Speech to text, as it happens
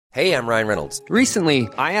Hey, I'm Ryan Reynolds. Recently,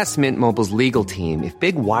 I asked Mint Mobile's legal team if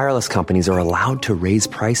big wireless companies are allowed to raise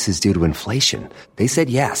prices due to inflation. They said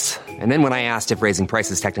yes. And then when I asked if raising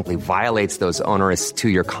prices technically violates those onerous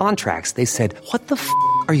two-year contracts, they said, "What the f***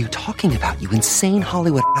 are you talking about, you insane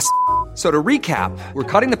Hollywood ass?" So to recap, we're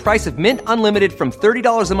cutting the price of Mint Unlimited from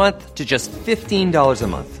 $30 a month to just $15 a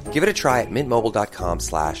month. Give it a try at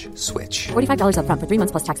mintmobile.com/switch. $45 up front for 3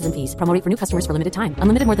 months plus taxes and fees. Promo rate for new customers for limited time.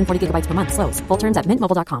 Unlimited more than 40 gigabytes per month. Slows full terms at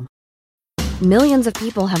mintmobile.com. Millions of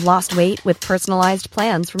people have lost weight with personalized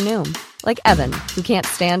plans from Noom. Like Evan, who can't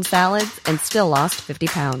stand salads and still lost 50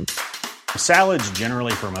 pounds. Salads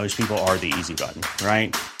generally for most people are the easy button,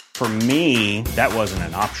 right? For me, that wasn't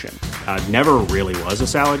an option. I never really was a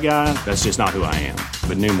salad guy. That's just not who I am.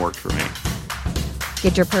 But Noom worked for me.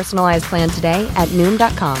 Get your personalized plan today at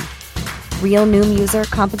Noom.com. Real Noom user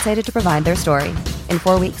compensated to provide their story. In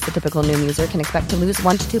 4 weeks, the typical Noom user can expect to lose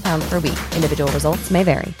 1 to 2 pounds per week. Individual results may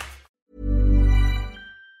vary.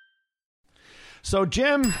 So,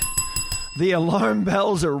 Jim, the alarm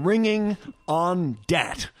bells are ringing on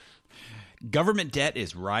debt. Government debt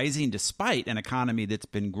is rising despite an economy that's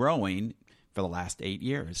been growing for the last 8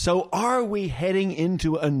 years. So are we heading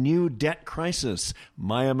into a new debt crisis?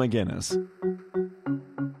 Maya McGinnis.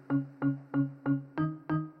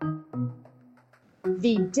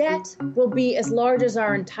 The debt will be as large as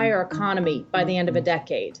our entire economy by the end of a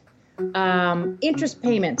decade. Interest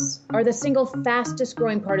payments are the single fastest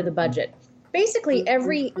growing part of the budget. Basically,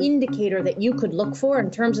 every indicator that you could look for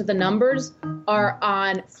in terms of the numbers are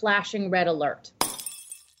on flashing red alert.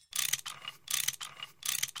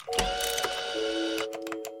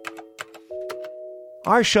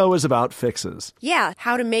 Our show is about fixes. Yeah,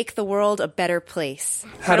 how to make the world a better place.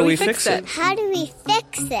 How do we fix it? How do we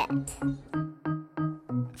fix it?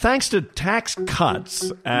 Thanks to tax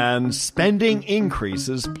cuts and spending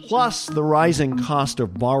increases, plus the rising cost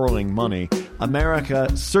of borrowing money, America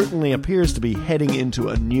certainly appears to be heading into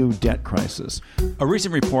a new debt crisis. A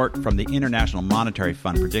recent report from the International Monetary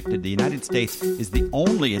Fund predicted the United States is the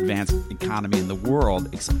only advanced economy in the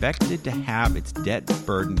world expected to have its debt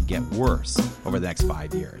burden get worse over the next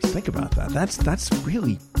 5 years. Think about that. That's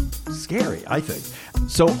really scary, I think.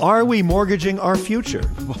 So are we mortgaging our future?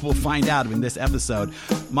 We'll find out in this episode.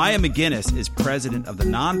 Maya McGinnis is president of the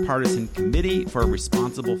Nonpartisan Committee for a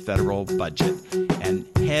Responsible Federal Budget and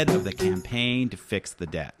head of the campaign to fix the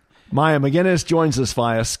debt. Maya McGinnis joins us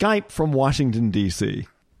via Skype from Washington, D.C.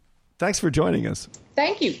 Thanks for joining us.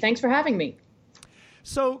 Thank you. Thanks for having me.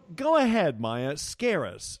 So go ahead, Maya. Scare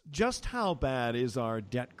us. Just how bad is our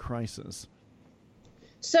debt crisis?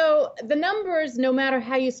 So the numbers, no matter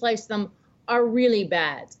how you slice them, are really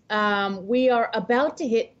bad. We are about to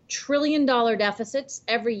hit trillion-dollar deficits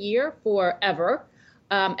every year forever.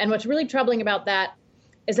 And what's really troubling about that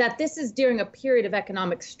is that this is during a period of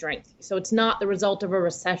economic strength. So it's not the result of a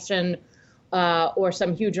recession or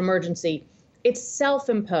some huge emergency. It's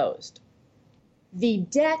self-imposed. The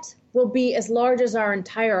debt will be as large as our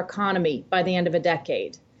entire economy by the end of a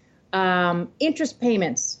decade. Interest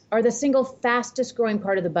payments are the single fastest growing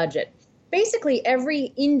part of the budget. Basically,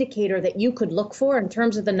 every indicator that you could look for in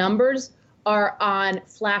terms of the numbers are on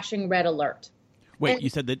flashing red alert. Wait, you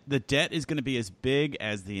said that the debt is going to be as big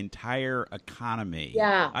as the entire economy.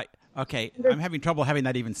 Yeah. I'm having trouble having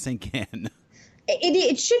that even sink in.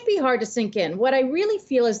 It should be hard to sink in. What I really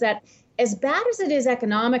feel is that as bad as it is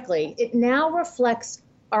economically, it now reflects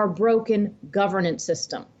our broken governance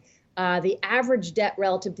system. The average debt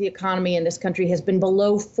relative to the economy in this country has been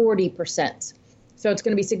below 40%. So it's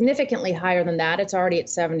going to be significantly higher than that. It's already at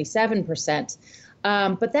 77%.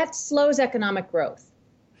 But that slows economic growth.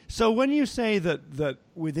 So when you say that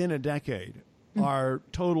within a decade, our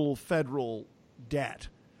total federal debt,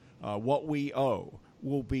 what we owe,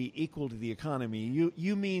 will be equal to the economy,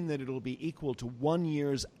 you mean that it'll be equal to 1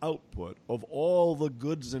 year's output of all the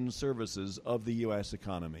goods and services of the U.S.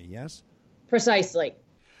 economy, yes? Precisely.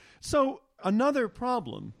 So another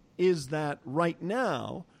problem is that right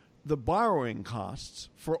now, the borrowing costs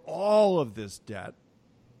for all of this debt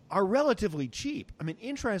are relatively cheap. I mean,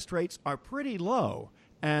 interest rates are pretty low,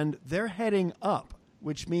 and they're heading up,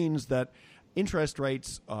 which means that interest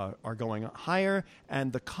rates are going higher,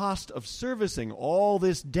 and the cost of servicing all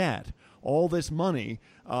this debt, all this money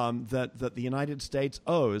that the United States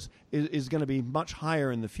owes is going to be much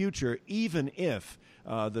higher in the future, even if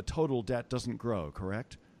the total debt doesn't grow,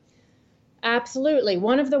 correct? Absolutely.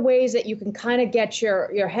 One of the ways that you can kind of get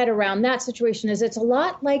your head around that situation is it's a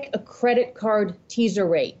lot like a credit card teaser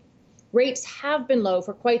rate. Rates have been low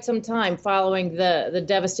for quite some time following the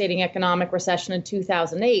devastating economic recession in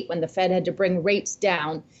 2008 when the Fed had to bring rates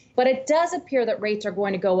down. But it does appear that rates are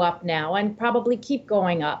going to go up now and probably keep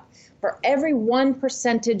going up. For every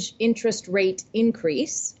 1% interest rate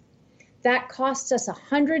increase, that costs us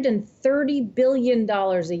 $130 billion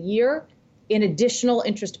a year in additional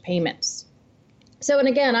interest payments. So, and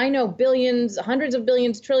again, I know billions, hundreds of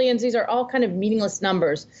billions, trillions, these are all kind of meaningless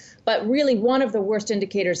numbers. But really, one of the worst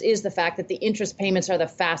indicators is the fact that the interest payments are the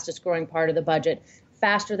fastest growing part of the budget,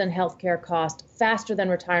 faster than healthcare cost, faster than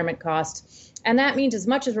retirement costs. And that means as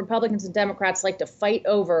much as Republicans and Democrats like to fight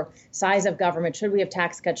over size of government, should we have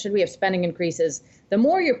tax cuts, should we have spending increases, the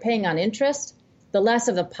more you're paying on interest, the less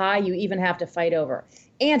of the pie you even have to fight over.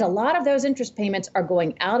 And a lot of those interest payments are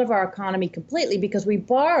going out of our economy completely because we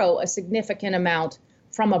borrow a significant amount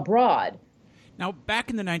from abroad. Now,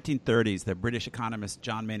 back in the 1930s, the British economist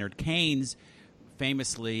John Maynard Keynes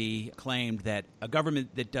famously claimed that a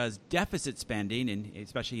government that does deficit spending, and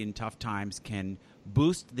especially in tough times, can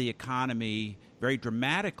boost the economy very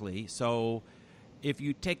dramatically. So if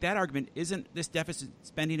you take that argument, isn't this deficit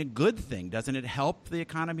spending a good thing? Doesn't it help the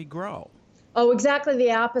economy grow? Oh, exactly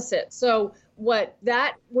the opposite. So what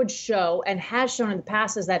that would show and has shown in the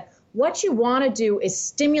past is that what you want to do is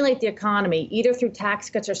stimulate the economy, either through tax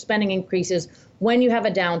cuts or spending increases, when you have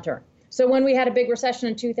a downturn. So when we had a big recession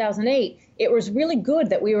in 2008, it was really good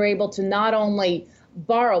that we were able to not only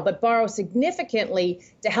borrow, but borrow significantly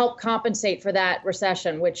to help compensate for that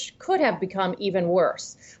recession, which could have become even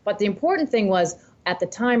worse. But the important thing was, at the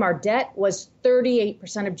time, our debt was 38%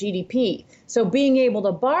 of GDP. So being able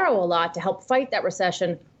to borrow a lot to help fight that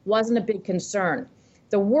recession wasn't a big concern.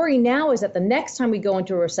 The worry now is that the next time we go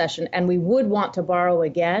into a recession and we would want to borrow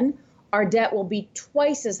again, our debt will be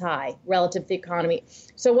twice as high relative to the economy.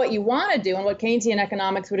 So what you want to do, and what Keynesian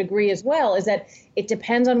economics would agree as well, is that it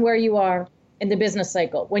depends on where you are in the business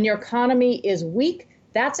cycle. When your economy is weak,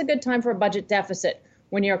 that's a good time for a budget deficit.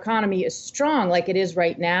 When your economy is strong, like it is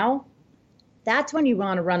right now, that's when you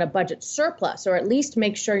want to run a budget surplus, or at least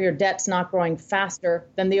make sure your debt's not growing faster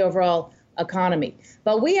than the overall economy.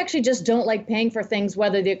 But we actually just don't like paying for things,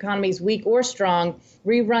 whether the economy is weak or strong.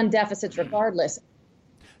 We run deficits regardless.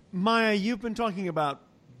 Maya, you've been talking about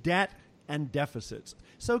debt and deficits.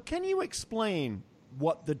 So can you explain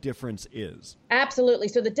what the difference is? Absolutely.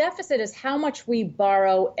 So the deficit is how much we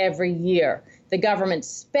borrow every year. The government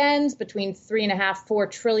spends between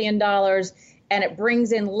 $3.5–4 trillion, and it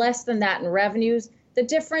brings in less than that in revenues. The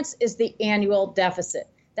difference is the annual deficit.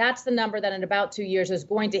 That's the number that in about 2 years is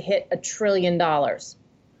going to hit $1 trillion.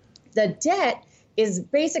 The debt is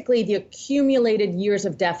basically the accumulated years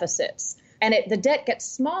of deficits. And the debt gets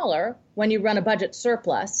smaller when you run a budget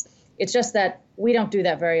surplus. It's just that we don't do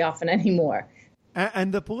that very often anymore.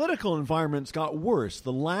 And the political environment's got worse.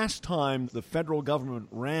 The last time the federal government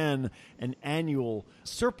ran an annual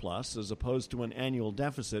surplus as opposed to an annual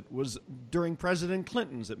deficit was during President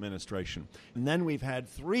Clinton's administration. And then we've had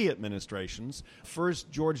 3 administrations.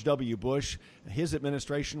 First, George W. Bush, his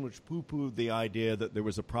administration, which poo-pooed the idea that there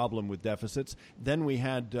was a problem with deficits. Then we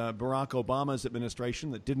had Barack Obama's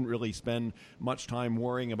administration that didn't really spend much time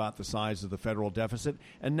worrying about the size of the federal deficit.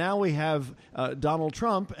 And now we have Donald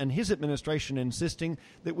Trump and his administration insisting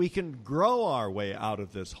that we can grow our way out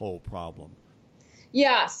of this whole problem.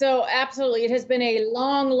 Yeah, so absolutely. It has been a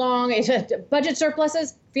long budget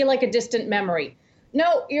surpluses feel like a distant memory.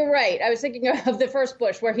 No, you're right. I was thinking of the first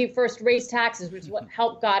Bush, where he first raised taxes, which is what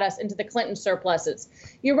helped got us into the Clinton surpluses.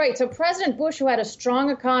 You're right. So President Bush, who had a strong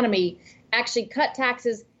economy, actually cut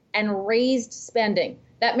taxes and raised spending.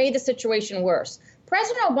 That made the situation worse.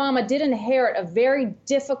 President Obama did inherit a very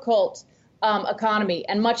difficult economy,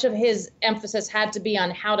 and much of his emphasis had to be on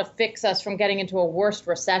how to fix us from getting into a worse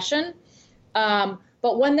recession.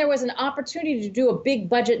 But when there was an opportunity to do a big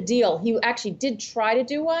budget deal, he actually did try to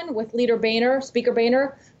do one with Speaker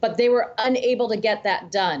Boehner, but they were unable to get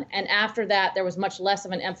that done. And after that, there was much less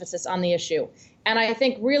of an emphasis on the issue. And I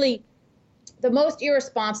think really the most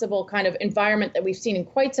irresponsible kind of environment that we've seen in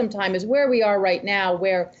quite some time is where we are right now,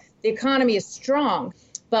 where the economy is strong.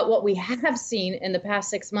 But what we have seen in the past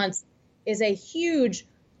 6 months is a huge,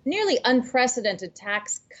 nearly unprecedented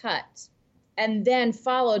tax cut, and then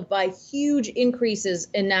followed by huge increases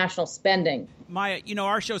in national spending. Maya,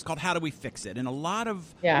 our show is called How Do We Fix It? And a lot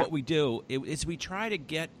of what we do is we try to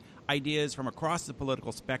get ideas from across the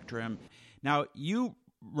political spectrum. Now, you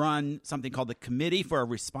run something called the Committee for a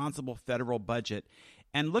Responsible Federal Budget.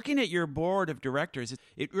 And looking at your board of directors,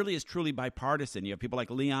 it really is truly bipartisan. You have people like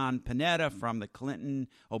Leon Panetta from the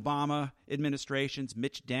Clinton-Obama administrations,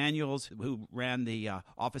 Mitch Daniels, who ran the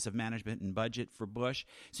Office of Management and Budget for Bush.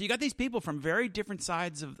 So you got these people from very different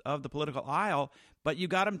sides of the political aisle, but you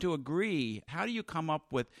got them to agree. How do you come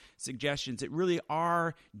up with suggestions that really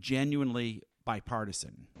are genuinely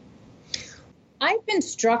bipartisan? I've been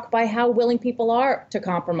struck by how willing people are to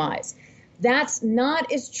compromise. That's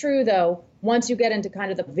not as true, though, once you get into kind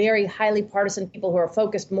of the very highly partisan people who are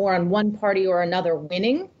focused more on one party or another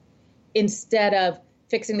winning instead of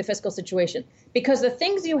fixing the fiscal situation. Because the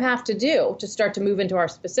things you have to do to start to move into our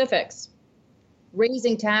specifics,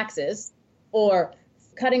 raising taxes or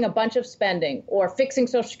cutting a bunch of spending or fixing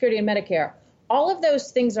Social Security and Medicare, all of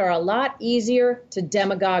those things are a lot easier to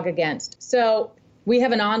demagogue against. So we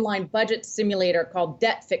have an online budget simulator called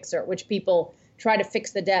Debt Fixer, which people try to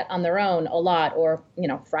fix the debt on their own a lot, or,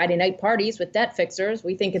 Friday night parties with debt fixers.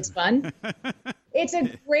 We think it's fun. It's a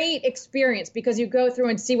great experience because you go through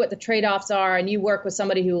and see what the trade-offs are, and you work with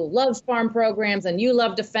somebody who loves farm programs, and you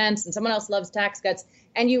love defense, and someone else loves tax cuts,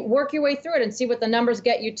 and you work your way through it and see what the numbers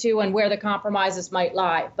get you to and where the compromises might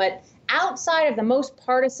lie. But outside of the most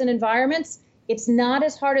partisan environments, it's not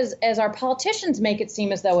as hard as our politicians make it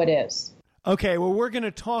seem as though it is. Okay, well, we're going to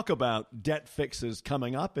talk about debt fixes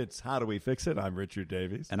coming up. It's How Do We Fix It? I'm Richard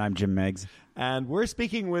Davies. And I'm Jim Meigs. And we're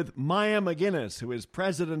speaking with Maya McGuinness, who is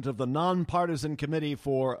president of the Nonpartisan Committee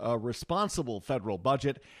for a Responsible Federal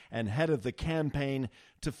Budget and head of the campaign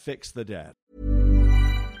to fix the debt.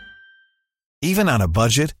 Even on a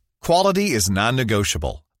budget, quality is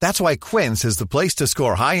non-negotiable. That's why Quince is the place to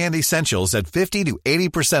score high-end essentials at 50 to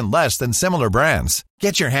 80% less than similar brands.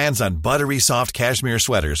 Get your hands on buttery soft cashmere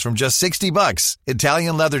sweaters from just $60,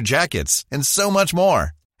 Italian leather jackets, and so much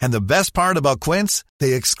more. And the best part about Quince,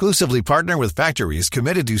 they exclusively partner with factories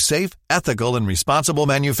committed to safe, ethical, and responsible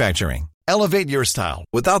manufacturing. Elevate your style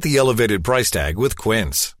without the elevated price tag with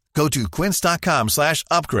Quince. Go to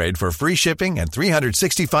quince.com/upgrade for free shipping and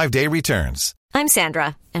 365-day returns. I'm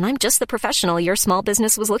Sandra, and I'm just the professional your small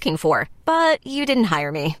business was looking for. But you didn't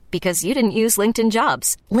hire me because you didn't use LinkedIn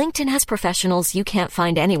Jobs. LinkedIn has professionals you can't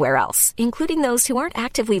find anywhere else, including those who aren't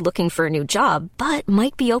actively looking for a new job, but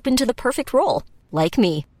might be open to the perfect role, like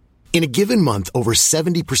me. In a given month, over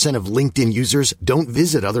 70% of LinkedIn users don't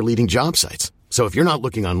visit other leading job sites. So if you're not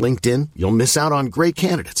looking on LinkedIn, you'll miss out on great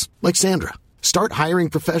candidates, like Sandra. Start hiring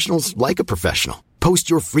professionals like a professional. Post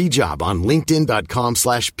your free job on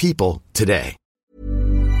linkedin.com/people today.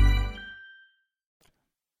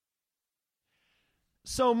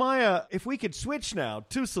 So, Maya, if we could switch now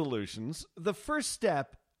to solutions, the first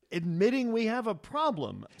step, admitting we have a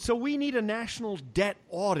problem. So we need a national debt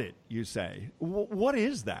audit, you say. What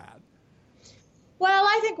is that? Well,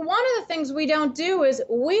 I think one of the things we don't do is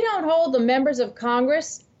we don't hold the members of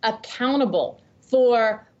Congress accountable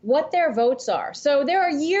for what their votes are. So there are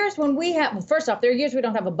years when we have, well, first off, there are years we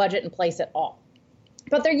don't have a budget in place at all.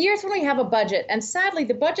 But there are years when we have a budget, and sadly,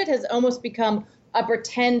 the budget has almost become a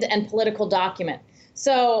pretend and political document.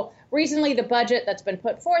 So recently, the budget that's been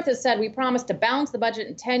put forth has said we promise to balance the budget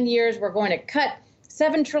in 10 years. We're going to cut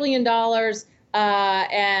 $7 trillion,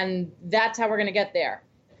 and that's how we're going to get there.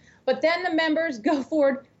 But then the members go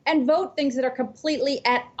forward and vote things that are completely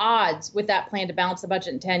at odds with that plan to balance the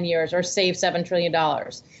budget in 10 years or save $7 trillion.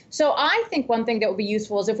 So I think one thing that would be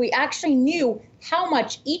useful is if we actually knew how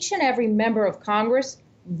much each and every member of Congress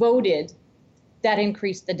voted that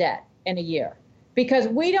increased the debt in a year. Because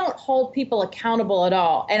we don't hold people accountable at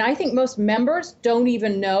all. And I think most members don't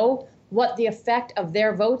even know what the effect of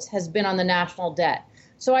their votes has been on the national debt.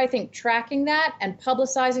 So I think tracking that and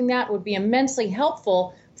publicizing that would be immensely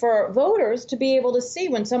helpful for voters to be able to see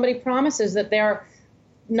when somebody promises that they're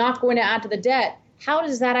not going to add to the debt, how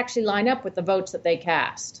does that actually line up with the votes that they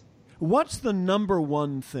cast? What's the number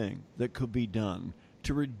one thing that could be done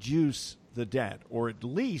to reduce the debt, or at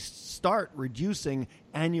least start reducing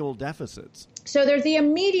annual deficits? So there's the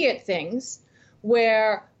immediate things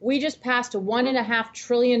where we just passed a $1.5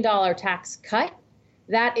 trillion tax cut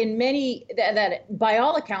that that by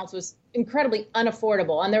all accounts was incredibly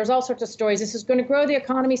unaffordable. And there's all sorts of stories. This is going to grow the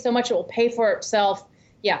economy so much it will pay for itself.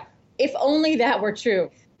 Yeah, if only that were true.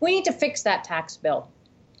 We need to fix that tax bill.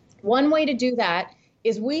 One way to do that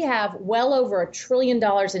is we have well over $1 trillion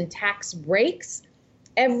in tax breaks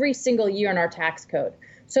every single year in our tax code.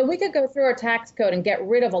 So we could go through our tax code and get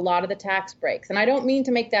rid of a lot of the tax breaks. And I don't mean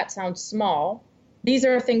to make that sound small. These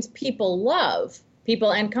are things people love,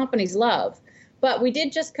 people and companies love. But we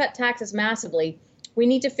did just cut taxes massively. We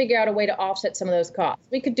need to figure out a way to offset some of those costs.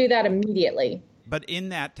 We could do that immediately. But in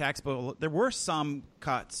that tax bill, there were some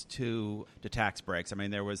cuts to tax breaks. I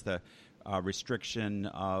mean, there was the restriction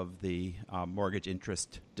of the mortgage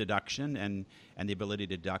interest deduction and the ability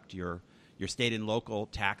to deduct your state and local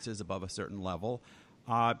taxes above a certain level.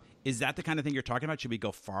 Is that the kind of thing you're talking about? Should we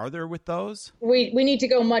go farther with those? We need to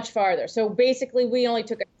go much farther. So basically, we only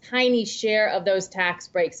took a tiny share of those tax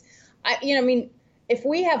breaks. If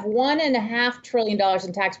we have $1.5 trillion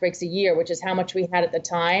in tax breaks a year, which is how much we had at the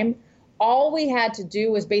time, all we had to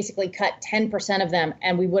do was basically cut 10% of them,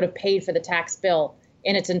 and we would have paid for the tax bill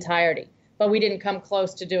in its entirety. But we didn't come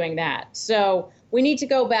close to doing that. So we need to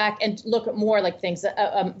go back and look at more like things,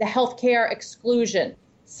 the healthcare exclusion.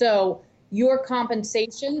 So your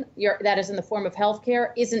compensation, that is in the form of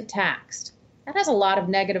healthcare, isn't taxed. That has a lot of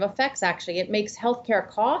negative effects, actually. It makes healthcare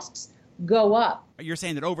costs go up. You're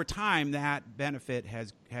saying that over time that benefit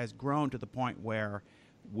has grown to the point where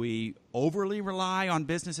we overly rely on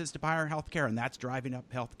businesses to buy our healthcare, and that's driving up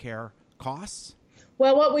healthcare costs?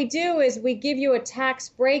 Well, what we do is we give you a tax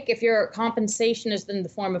break if your compensation is in the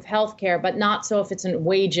form of healthcare, but not so if it's in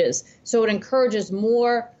wages. So it encourages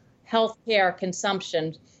more healthcare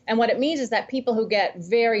consumption. And what it means is that people who get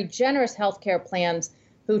very generous healthcare plans,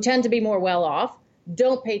 who tend to be more well off,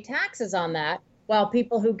 don't pay taxes on that, while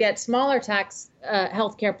people who get smaller tax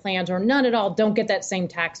healthcare plans or none at all don't get that same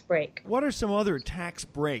tax break. What are some other tax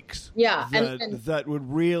breaks that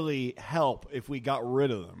would really help if we got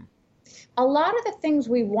rid of them? A lot of the things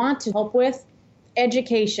we want to help with,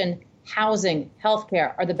 education, housing,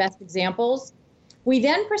 healthcare, are the best examples. We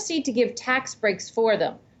then proceed to give tax breaks for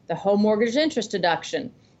them. The home mortgage interest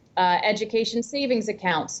deduction, education savings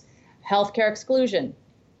accounts, healthcare exclusion.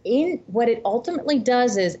 What it ultimately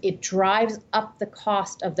does is it drives up the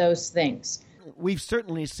cost of those things. We've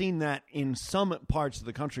certainly seen that in some parts of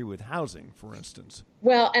the country with housing, for instance.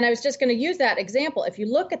 Well, and I was just going to use that example. If you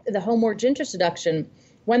look at the home mortgage interest deduction,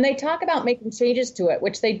 when they talk about making changes to it,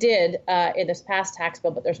 which they did in this past tax bill,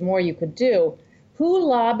 but there's more you could do, who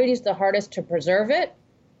lobbies the hardest to preserve it?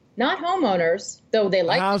 Not homeowners, though they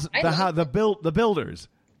like the builders.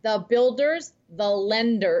 The builders, the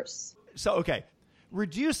lenders. So, okay.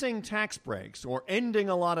 Reducing tax breaks or ending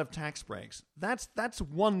a lot of tax breaks, that's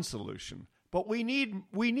one solution. But we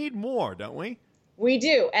need more, don't we? We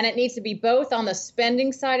do, and it needs to be both on the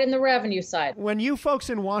spending side and the revenue side. When you folks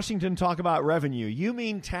in Washington talk about revenue, you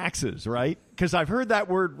mean taxes, right? Because I've heard that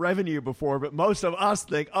word revenue before, but most of us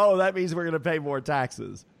think, oh, that means we're going to pay more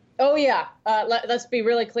taxes. Oh, yeah. Let's be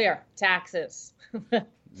really clear. Taxes.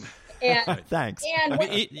 And, thanks.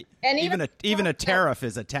 And even a tariff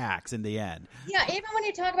is a tax in the end. Yeah, even when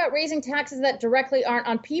you talk about raising taxes that directly aren't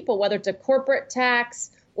on people, whether it's a corporate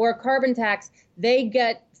tax or a carbon tax, they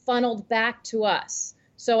get funneled back to us.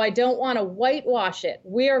 So I don't want to whitewash it.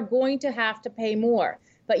 We are going to have to pay more.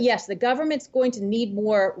 But yes, the government's going to need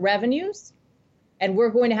more revenues, and we're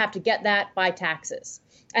going to have to get that by taxes.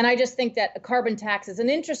 And I just think that a carbon tax is an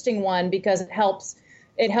interesting one because it helps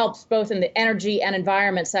both in the energy and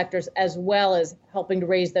environment sectors, as well as helping to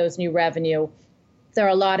raise those new revenue. There are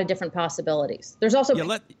a lot of different possibilities. There's also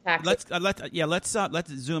let's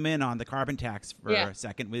zoom in on the carbon tax for a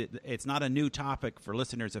second. It's not a new topic for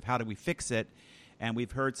listeners of how do we fix it, and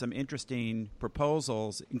we've heard some interesting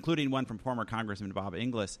proposals, including one from former Congressman Bob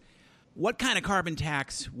Inglis. What kind of carbon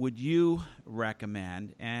tax would you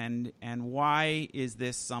recommend, and why is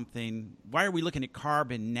this something? Why are we looking at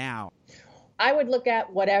carbon now? I would look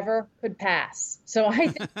at whatever could pass. So I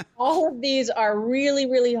think all of these are really,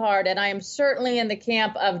 really hard. And I am certainly in the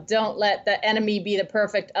camp of don't let the enemy be the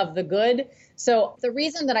perfect of the good. So the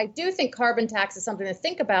reason that I do think carbon tax is something to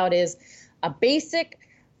think about is a basic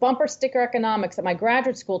bumper sticker economics that my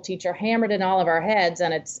graduate school teacher hammered in all of our heads.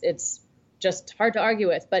 And it's just hard to argue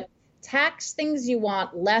with. But tax things you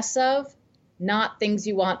want less of, not things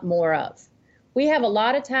you want more of. We have a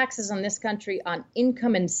lot of taxes in this country on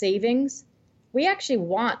income and savings. We actually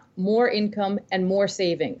want more income and more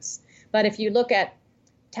savings. But if you look at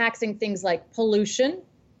taxing things like pollution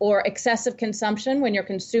or excessive consumption when you're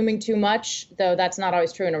consuming too much, though that's not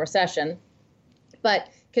always true in a recession, but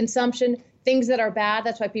consumption, things that are bad,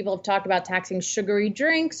 that's why people have talked about taxing sugary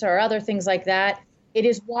drinks or other things like that. It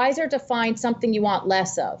is wiser to find something you want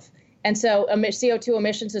less of. And so CO2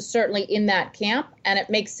 emissions is certainly in that camp. And it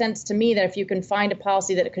makes sense to me that if you can find a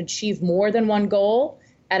policy that could achieve more than one goal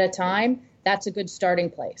at a time, that's a good starting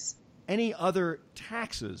place. Any other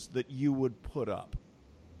taxes that you would put up?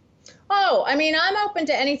 Oh, I mean, I'm open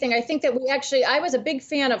to anything. I think that I was a big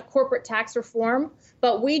fan of corporate tax reform,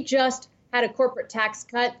 but we just had a corporate tax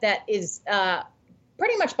cut that is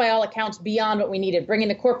pretty much by all accounts beyond what we needed, bringing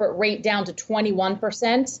the corporate rate down to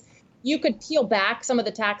 21%. You could peel back some of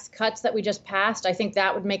the tax cuts that we just passed. I think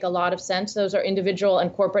that would make a lot of sense. Those are individual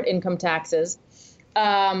and corporate income taxes.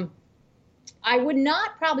 I would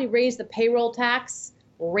not probably raise the payroll tax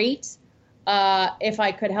rate if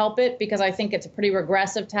I could help it, because I think it's a pretty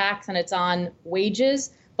regressive tax and it's on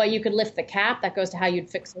wages. But you could lift the cap. That goes to how you'd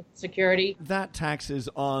fix Social Security. That tax is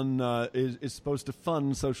on is supposed to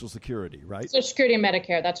fund Social Security, right? Social Security and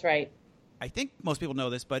Medicare. That's right. I think most people know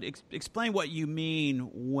this, but explain what you mean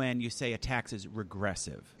when you say a tax is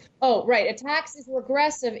regressive. Oh, right. A tax is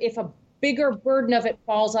regressive if a bigger burden of it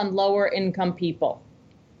falls on lower income people.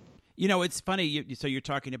 You know, it's funny. So you're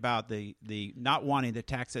talking about the not wanting the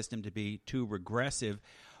tax system to be too regressive.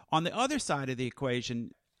 On the other side of the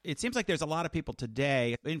equation, it seems like there's a lot of people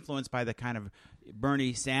today influenced by the kind of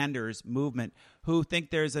Bernie Sanders movement who think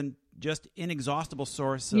there's a just inexhaustible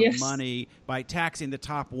source of money by taxing the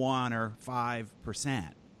top 1 or 5%.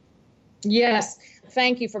 Yes.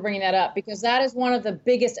 Thank you for bringing that up, because that is one of the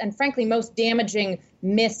biggest and frankly most damaging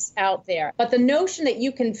myths out there. But the notion that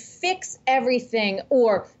you can fix everything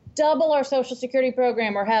or double our Social Security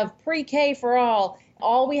program or have pre-K for all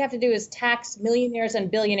we have to do is tax millionaires and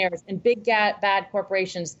billionaires and big bad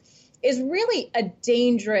corporations is really a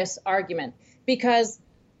dangerous argument, because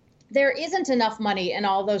there isn't enough money in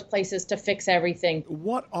all those places to fix everything.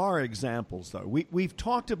 What are examples, though? We've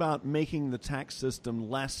talked about making the tax system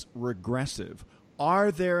less regressive.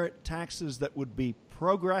 Are there taxes that would be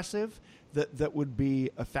progressive, that would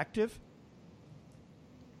be effective?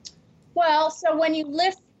 Well, so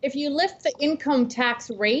if you lift the income tax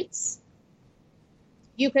rates,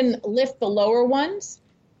 you can lift the lower ones,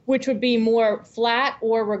 which would be more flat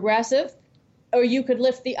or regressive, or you could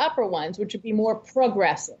lift the upper ones, which would be more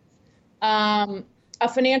progressive. A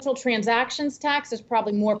financial transactions tax is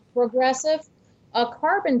probably more progressive. A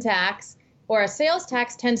carbon tax or a sales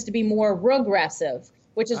tax tends to be more regressive,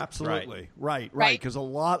 which is absolutely right. Because a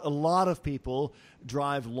lot of people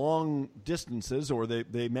drive long distances, or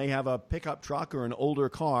they may have a pickup truck or an older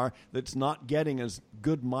car that's not getting as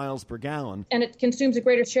good miles per gallon, and it consumes a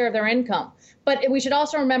greater share of their income. But we should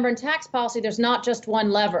also remember, in tax policy, there's not just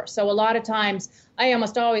one lever. So a lot of times, I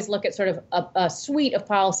almost always look at sort of a suite of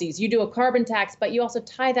policies. You do a carbon tax, but you also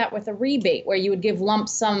tie that with a rebate where you would give lump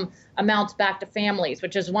sum amounts back to families,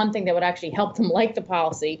 which is one thing that would actually help them like the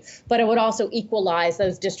policy, but it would also equalize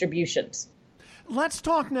those distributions. Let's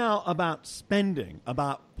talk now about spending,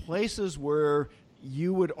 about places where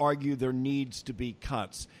you would argue there needs to be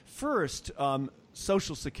cuts. First,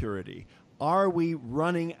 Social Security. Are we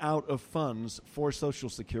running out of funds for Social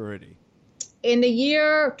Security? In the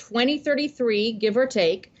year 2033, give or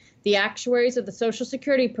take, the actuaries of the Social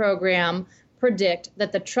Security program predict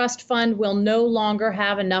that the trust fund will no longer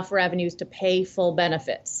have enough revenues to pay full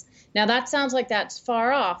benefits. Now, that sounds like that's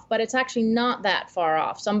far off, but it's actually not that far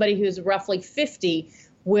off. Somebody who's roughly 50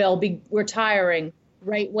 will be retiring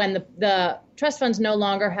right when the trust funds no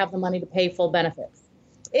longer have the money to pay full benefits.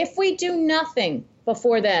 If we do nothing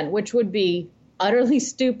before then, which would be utterly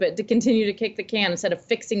stupid to continue to kick the can instead of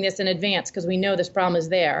fixing this in advance because we know this problem is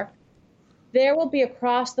there will be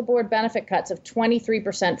across-the-board benefit cuts of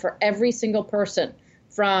 23% for every single person,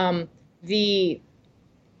 from the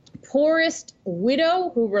poorest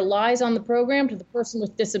widow who relies on the program to the person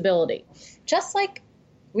with disability. Just like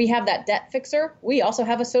we have that debt fixer, we also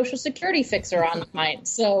have a Social Security fixer on the mind.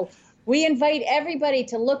 So we invite everybody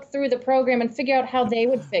to look through the program and figure out how they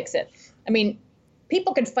would fix it. I mean,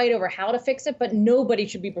 people can fight over how to fix it, but nobody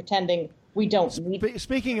should be pretending we don't need it.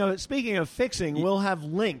 Speaking of fixing, we'll have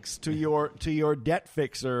links to your debt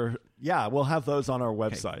fixer. Yeah, we'll have those on our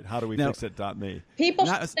website. HowDoWeFixIt.me. People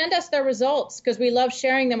should send us their results because we love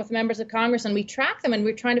sharing them with members of Congress, and we track them, and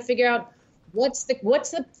we're trying to figure out what's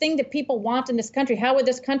the thing that people want in this country. How would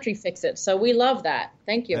this country fix it? So we love that.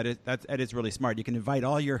 Thank you. That is really smart. You can invite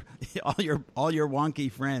all your wonky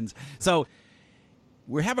friends. So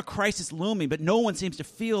we have a crisis looming, but no one seems to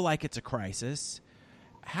feel like it's a crisis.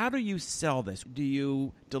 How do you sell this? Do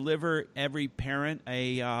you deliver every parent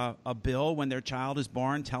a bill when their child is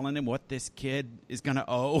born, telling them what this kid is going to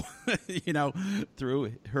owe,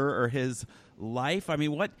 through her or his life? I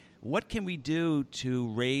mean, what can we do to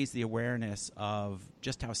raise the awareness of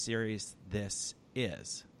just how serious this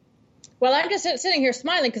is? Well, I'm just sitting here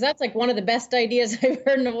smiling because that's like one of the best ideas I've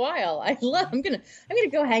heard in a while. I'm gonna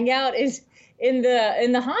go hang out in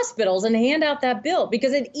the hospitals and hand out that bill,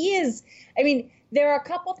 because it is. I mean, there are a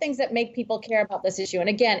couple things that make people care about this issue. And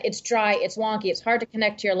again, it's dry, it's wonky, it's hard to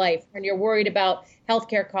connect to your life. When you're worried about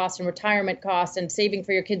healthcare costs and retirement costs and saving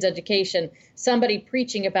for your kids' education, somebody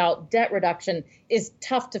preaching about debt reduction is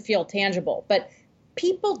tough to feel tangible. But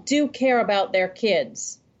people do care about their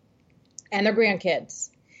kids and their grandkids.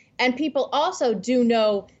 And people also do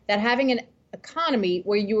know that having an economy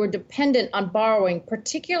where you are dependent on borrowing,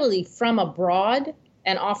 particularly from abroad,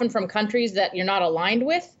 and often from countries that you're not aligned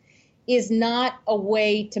with, is not a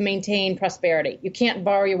way to maintain prosperity. You can't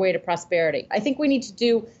borrow your way to prosperity. I think we need to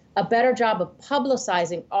do a better job of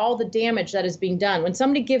publicizing all the damage that is being done. When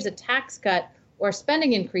somebody gives a tax cut or a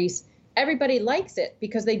spending increase, everybody likes it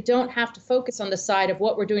because they don't have to focus on the side of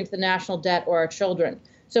what we're doing to the national debt or our children.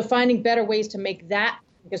 So finding better ways to make that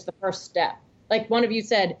is the first step. Like one of you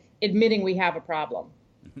said, admitting we have a problem.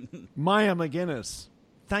 Maya McGinnis,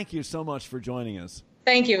 thank you so much for joining us.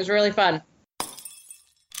 Thank you. It was really fun.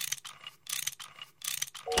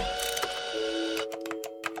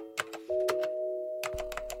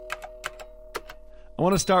 I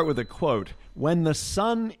want to start with a quote. When the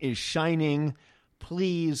sun is shining,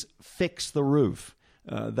 please fix the roof.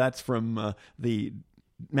 That's from the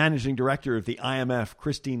managing director of the IMF,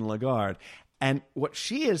 Christine Lagarde. And what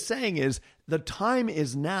she is saying is the time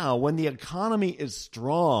is now when the economy is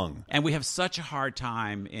strong. And we have such a hard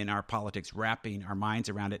time in our politics wrapping our minds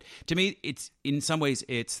around it. To me, it's in some ways,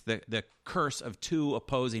 it's the curse of two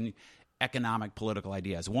opposing economic political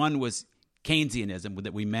ideas. One was Keynesianism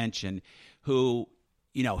that we mentioned, who,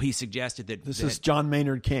 you know, he suggested that... This is John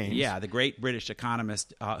Maynard Keynes. Yeah, the great British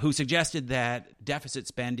economist who suggested that deficit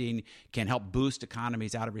spending can help boost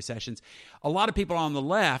economies out of recessions. A lot of people on the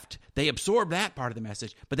left, they absorbed that part of the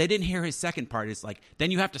message, but they didn't hear his second part. It's like,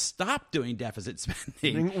 then you have to stop doing deficit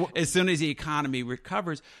spending as soon as the economy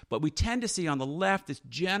recovers. But we tend to see on the left this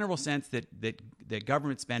general sense that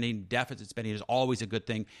government spending, deficit spending is always a good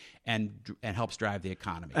thing and helps drive the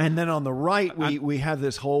economy. And then on the right, we have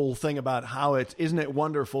this whole thing about how isn't it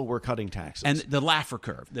wonderful we're cutting taxes. And the Laffer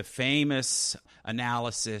curve, the famous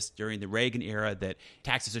analysis during the Reagan era that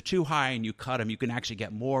taxes are too high and you cut them, you can actually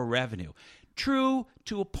get more revenue. True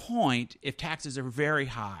to a point if taxes are very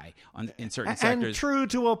high in certain sectors. And true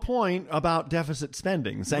to a point about deficit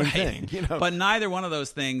spending, same thing. You know? But neither one of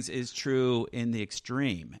those things is true in the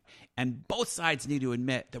extreme. And both sides need to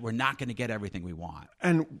admit that we're not going to get everything we want.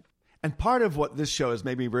 And part of what this show has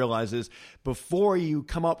made me realize is before you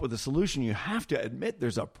come up with a solution, you have to admit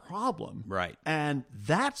there's a problem. Right. And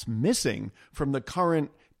that's missing from the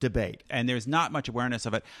current debate. And there's not much awareness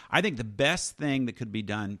of it. I think the best thing that could be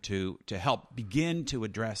done to help begin to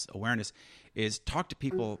address awareness is talk to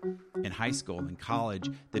people in high school and college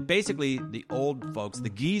that basically the old folks, the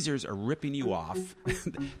geezers, are ripping you off.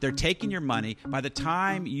 They're taking your money. By the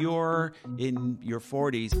time you're in your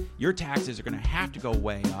 40s, your taxes are going to have to go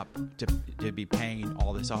way up to be paying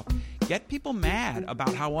all this off. Get people mad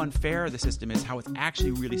about how unfair the system is, how it's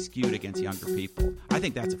actually really skewed against younger people. I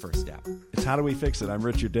think that's the first step. It's How Do We Fix It? I'm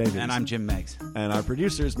Richard Davies. And I'm Jim Meigs. And our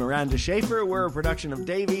producer is Miranda Schaefer. We're a production of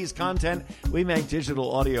Davies Content. We make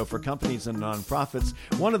digital audio for companies and nonprofits.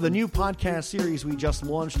 One of the new podcast series we just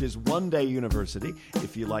launched is One Day University.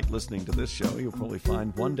 If you like listening to this show, you'll probably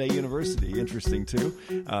find One Day University interesting too.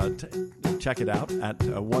 Check it out at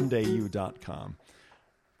onedayu.com.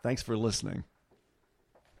 Thanks for listening.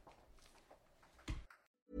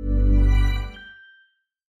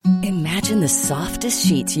 Imagine the softest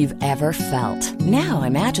sheets you've ever felt. Now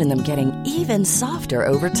imagine them getting even softer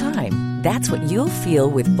over time. That's what you'll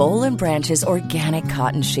feel with Boll & Branch's organic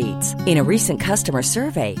cotton sheets. In a recent customer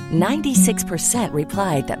survey, 96%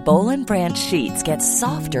 replied that Boll & Branch sheets get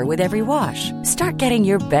softer with every wash. Start getting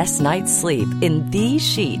your best night's sleep in these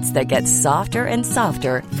sheets that get softer and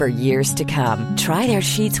softer for years to come. Try their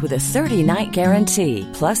sheets with a 30-night guarantee.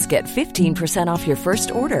 Plus, get 15% off your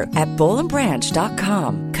first order at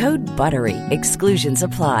bollandbranch.com. Code BUTTERY. Exclusions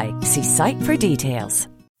apply. See site for details.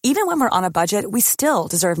 Even when we're on a budget, we still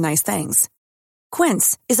deserve nice things.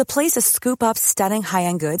 Quince is a place to scoop up stunning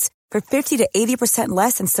high-end goods for 50 to 80%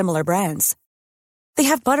 less than similar brands. They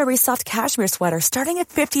have buttery soft cashmere sweaters starting at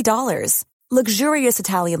 $50, luxurious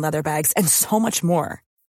Italian leather bags, and so much more.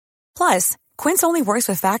 Plus, Quince only works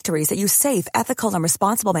with factories that use safe, ethical, and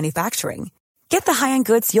responsible manufacturing. Get the high-end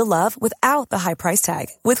goods you'll love without the high price tag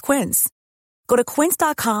with Quince. Go to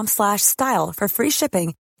quince.com/style for free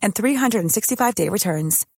shipping and 365-day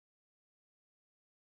returns.